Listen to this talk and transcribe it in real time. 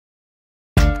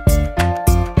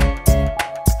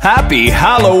Happy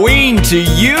Halloween to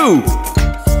you!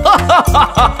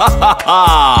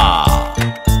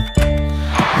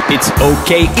 It's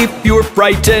okay if you're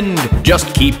frightened,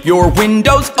 just keep your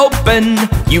windows open.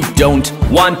 You don't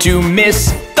want to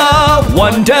miss the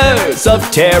wonders of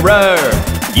terror.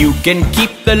 You can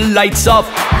keep the lights off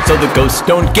so the ghosts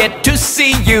don't get to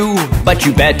see you, but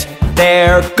you bet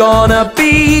they're gonna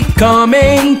be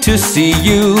coming to see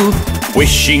you.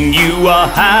 Wishing you a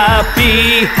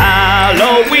happy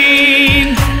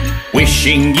Halloween.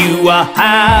 Wishing you a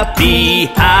happy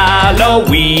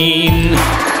Halloween.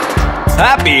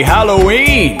 Happy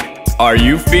Halloween! Are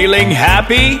you feeling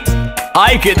happy?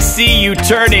 I can see you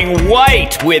turning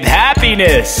white with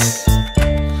happiness.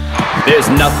 There's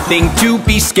nothing to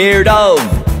be scared of.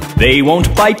 They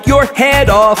won't bite your head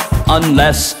off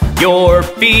unless you're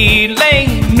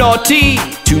feeling naughty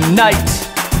tonight.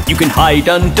 You can hide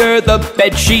under the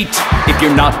bedsheet if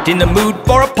you're not in the mood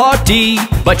for a party,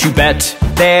 but you bet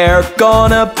they're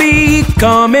gonna be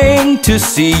coming to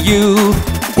see you.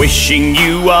 Wishing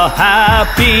you a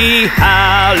happy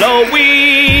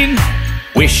Halloween.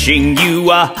 Wishing you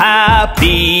a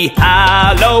happy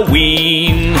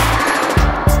Halloween.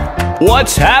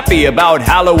 What's happy about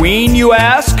Halloween, you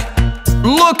ask?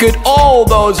 Look at all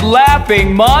those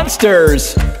laughing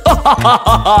monsters!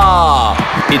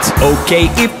 It's okay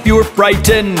if you're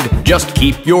frightened, just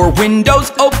keep your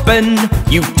windows open.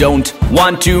 You don't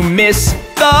want to miss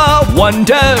the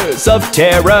wonders of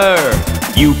terror.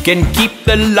 You can keep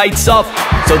the lights off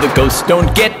so the ghosts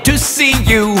don't get to see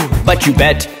you, but you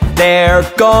bet they're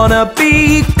gonna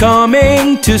be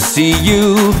coming to see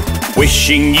you.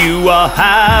 Wishing you a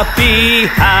happy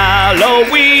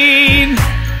Halloween.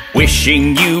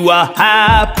 Wishing you a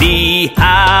happy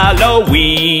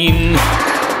Halloween.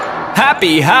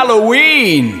 Happy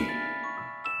Halloween!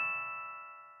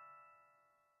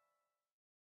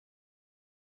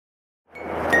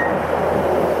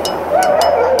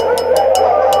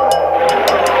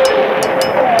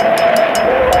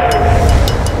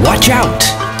 Watch out!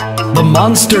 The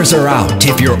monsters are out.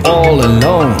 If you're all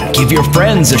alone, give your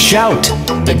friends a shout.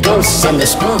 The ghosts and the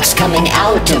spooks coming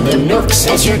out of the nooks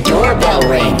as your doorbell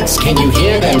rings. Can you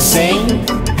hear them sing?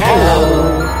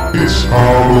 Hello, it's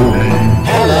Halloween.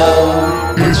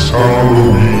 hello, It's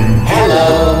Halloween.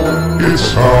 hello,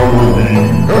 It's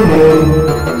Halloween.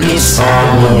 Hello. it's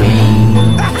Halloween.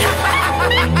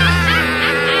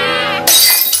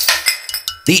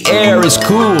 The air is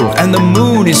cool and the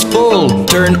moon is full.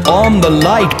 Turn on the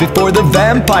light before the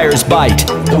vampires bite.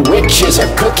 The witches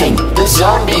are cooking, the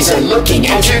zombies are looking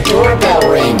as your doorbell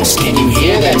rings. Can you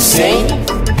hear them sing?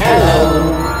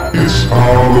 Hello, It's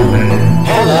Halloween.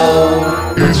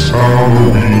 hello, It's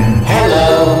Halloween.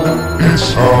 hello,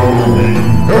 It's Halloween.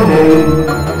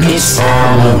 Hello. it's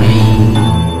Halloween.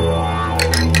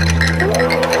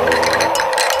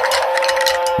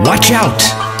 Watch out!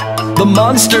 The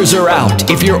monsters are out.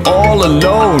 If you're all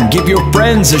alone, give your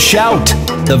friends a shout.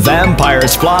 The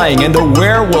vampire's flying and the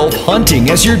werewolf hunting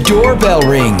as your doorbell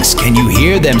rings. Can you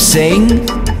hear them sing?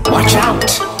 Watch out!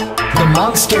 The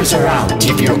monsters are out.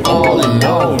 If you're all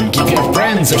alone, give your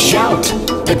friends a shout.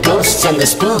 The ghosts and the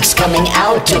spooks coming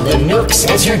out of the nooks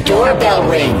as your doorbell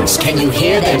rings. Can you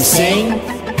hear them sing?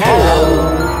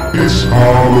 Hello, It's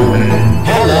Halloween.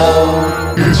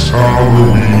 hello, It's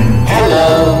Halloween.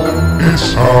 hello,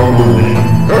 It's Halloween.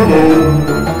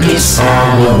 Hello. it's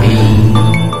Halloween.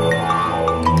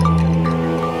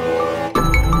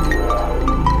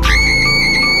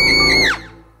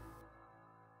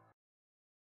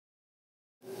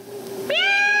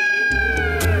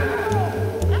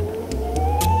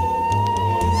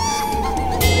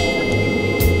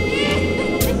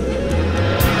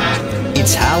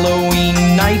 It's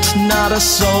Halloween night, not a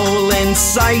soul in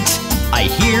sight. I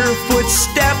hear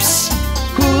footsteps.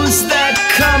 Who's that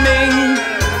coming?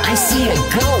 I see a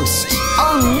ghost.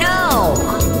 Oh no!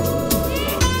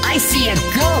 I see a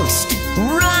ghost.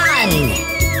 Run!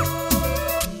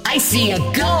 I see a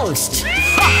ghost.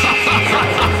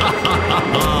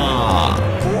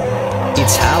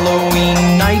 It's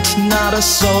Halloween night, not a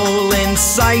soul in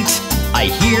sight. I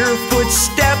hear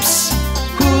footsteps.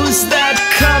 Who's that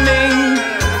coming?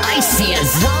 I see a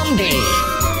zombie.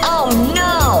 Oh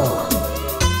no!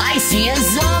 I see a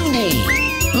zombie.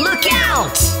 Look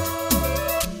out!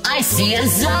 I see a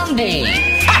zombie.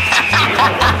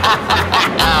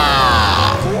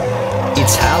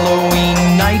 It's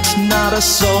Halloween night, not a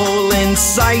soul in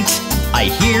sight. I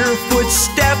hear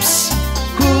footsteps.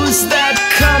 Who's that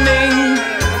coming?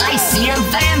 I see a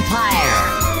vampire.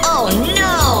 Oh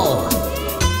no!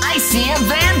 I see a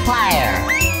vampire.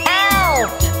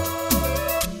 Help!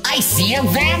 I see a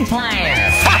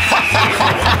vampire.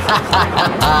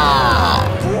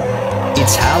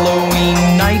 It's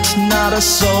Halloween night, not a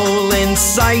soul in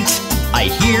sight. I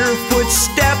hear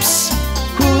footsteps.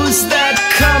 Who's that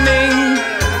coming?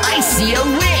 I see a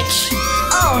witch!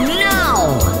 Oh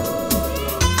no!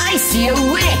 I see a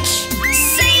witch!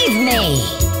 Save me!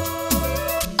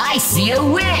 I see a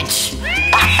witch!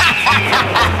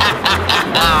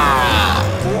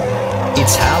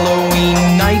 It's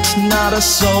Halloween night, not a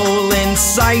soul in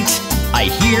sight. I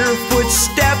hear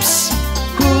footsteps.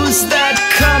 Who's that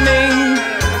coming?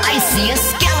 I see a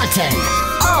skeleton!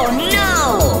 Oh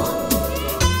no!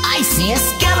 I see a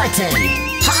skeleton!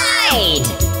 Hide!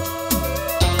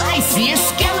 I see a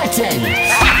skeleton!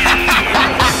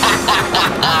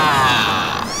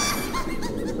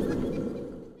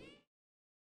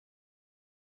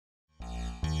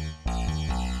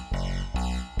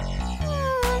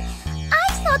 I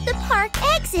thought the park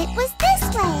exit was this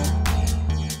way.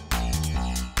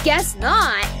 Guess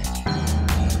not.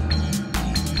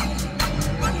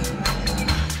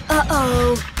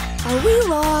 Uh-oh. Are we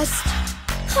lost?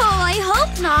 Oh, I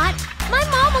hope not. My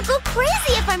mom will go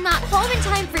crazy if I'm not home in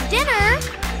time for dinner.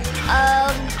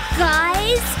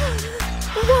 Guys?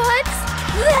 What's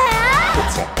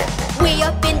that? Way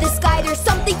up in the sky, there's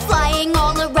something flying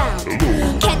all around.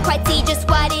 Can't quite see just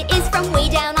what it is from way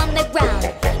down on the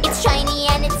ground. It's shiny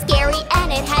and it's scary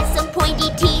and it has some pointy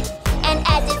teeth. And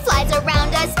as it flies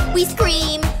around us, we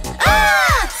scream,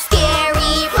 ah!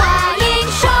 Scary flying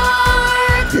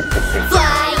shark!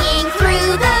 Flying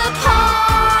through the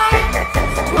park!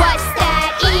 What's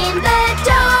that in the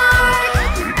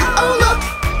dark? Oh look,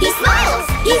 he smiles!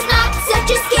 He's not such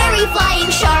a scary flying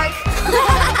shark!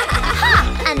 Ha!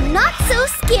 A not so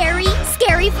scary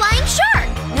flying shark!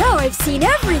 Now I've seen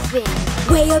everything.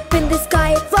 Way up in the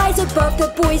sky, it flies above the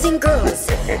boys and girls,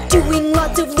 doing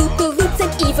lots of loop-the-loops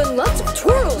and even lots of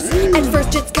twirls. At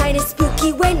first it's kinda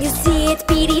spooky when you see its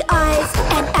beady eyes,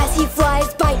 and as he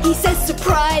flies by, he says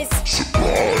surprise!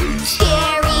 Surprise!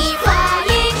 Scary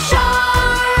flying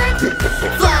shark!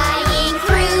 Flying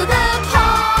through the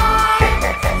park!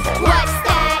 What's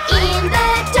that in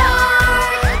the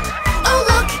dark? Oh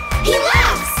look, he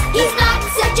laughs! He's not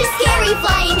such a scary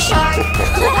flying shark!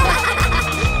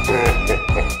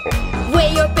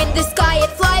 Way up in the sky,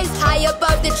 it flies high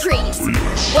above the trees.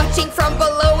 Watching from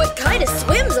below, it kinda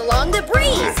swims along the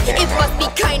breeze. It must be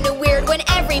kinda weird when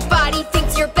everybody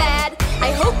thinks you're bad.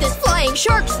 I hope this flying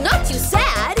shark's not too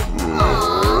sad.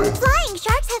 Aww. Flying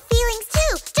sharks have feelings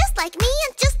too, just like me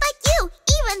and just like you.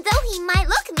 Even though he might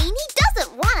look mean, he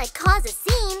doesn't want to cause a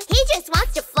scene. He just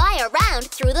wants to fly around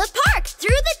through the park,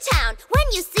 through the town. When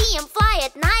you see him fly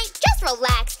at night, just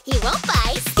relax, he won't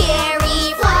bite.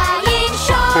 Scary flying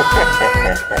shark,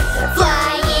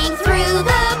 flying through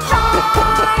the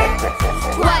park.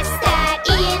 What's that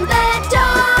in the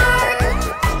dark?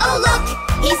 Oh look,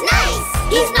 he's nice.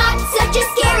 He's not such a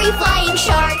scary flying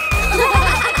shark.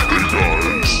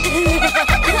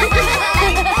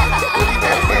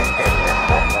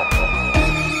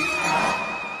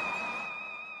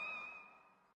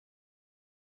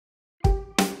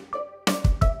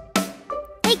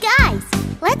 Hey guys,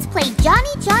 let's play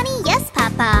Johnny, Johnny, yes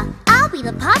Papa. I'll be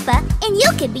the papa and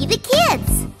you can be the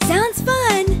kids. Sounds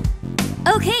fun.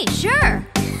 Okay, sure.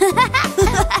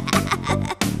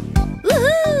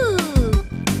 Woohoo!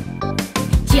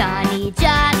 Johnny,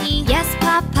 Johnny, Yes,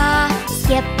 Papa.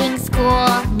 skipping school,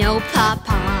 No,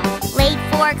 Papa. late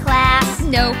for class,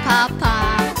 No, Papa.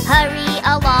 hurry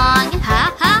along.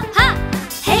 Ha, ha, ha.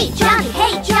 Hey Johnny,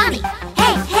 hey Johnny,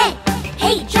 hey, hey,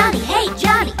 hey Johnny, hey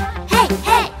Johnny, hey,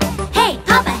 hey, hey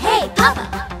Papa, hey Papa,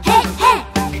 hey, hey,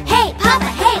 hey Papa,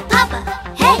 hey Papa,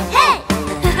 hey, hey.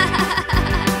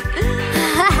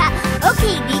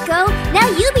 Okay, Nico, now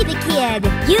you be the kid.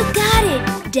 You got it,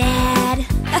 Dad.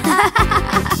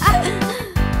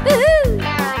 Woohoo!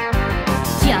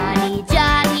 Johnny,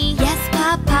 Johnny, Yes,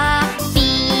 Papa.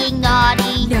 being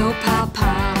naughty, No, Papa.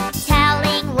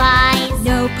 telling lies,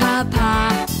 No, Papa.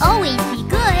 always be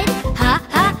good. Ha,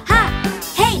 ha, ha.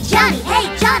 Hey Johnny, hey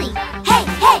Johnny, hey,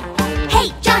 hey, hey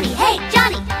Johnny, hey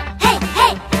Johnny, hey,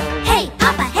 hey, hey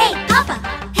Papa, hey Papa,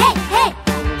 hey, hey,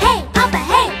 hey Papa,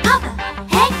 hey Papa,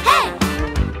 hey, hey.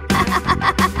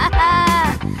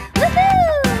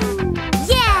 Woohoo!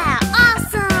 Yeah,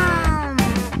 awesome!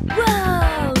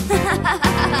 Whoa.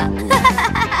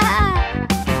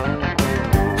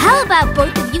 How about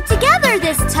both of you together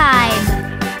this time?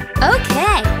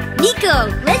 Okay, Nico,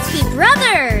 let's be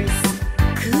brothers.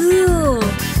 Cool.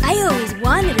 I always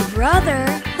wanted a brother.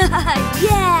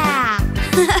 Yeah.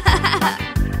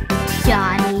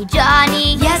 Johnny,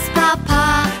 Johnny, Yes,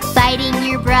 Papa. fighting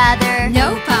your brother,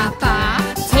 No, Papa.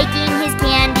 taking his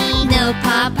candy, No,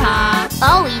 Papa.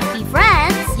 always be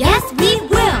friends. Yes, we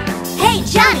will. Hey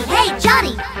Johnny, hey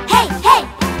Johnny, hey, hey,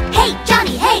 hey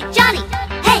Johnny, hey Johnny,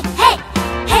 hey, hey,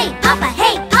 hey Papa,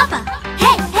 hey Papa,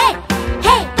 hey, hey,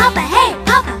 hey Papa, hey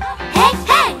Papa, hey,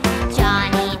 hey.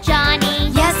 Johnny, Johnny,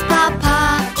 Yes,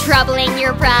 Papa. troubling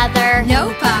your brother,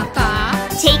 No, Papa.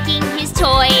 taking his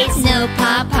toys, No,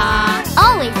 Papa.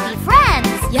 always be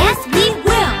friends. Yes, we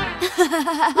will.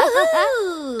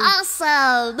 Woohoo!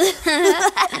 Awesome!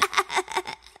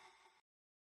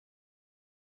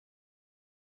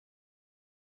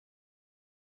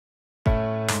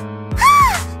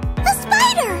 A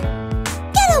spider!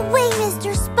 Get away,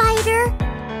 Mr. Spider!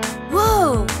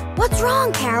 Whoa, what's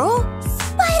wrong, Carol?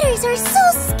 Spiders are so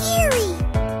scary!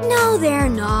 No, they're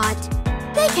not.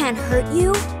 They can't hurt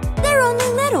you. They're only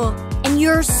little, and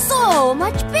you're so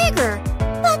much bigger.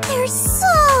 But they're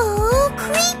so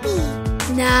creepy!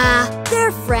 Nah,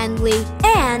 they're friendly,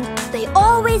 and they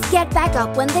always get back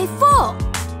up when they fall.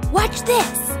 Watch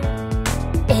this.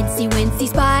 Incy Wincy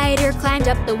Spider climbed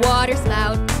up the water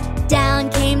spout. Down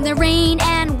came the rain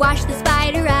and washed the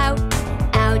spider out.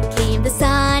 Out came the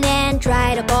sun and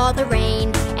dried up all the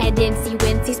rain. And Incy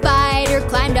Wincy Spider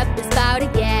climbed up the spout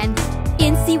again.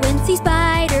 Incy Wincy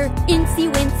Spider,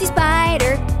 Incy Wincy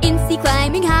Spider, Incy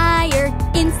climbing higher,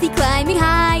 Incy climbing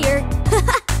higher.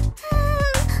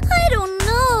 I don't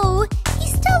know. He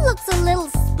still looks a little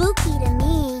spooky to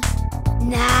me.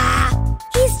 Nah,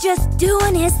 he's just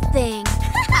doing his thing.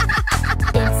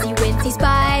 Incy Wincy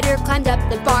Spider climbed up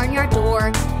the barnyard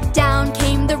door. Down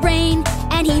came the rain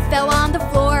and he fell on the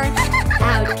floor.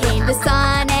 Out came the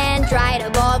sun and dried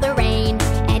up all the rain.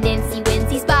 And Incy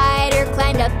Wincy Spider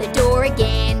climbed up the door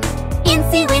again.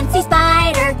 Incy Wincy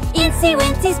Spider, Incy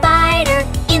Wincy Spider,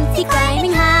 Incy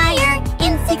climbing higher,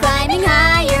 Incy climbing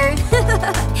higher.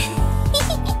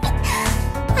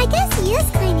 I guess he is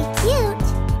kinda cute.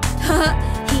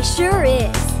 He sure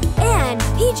is. And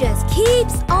he just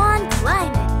keeps on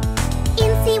climbing.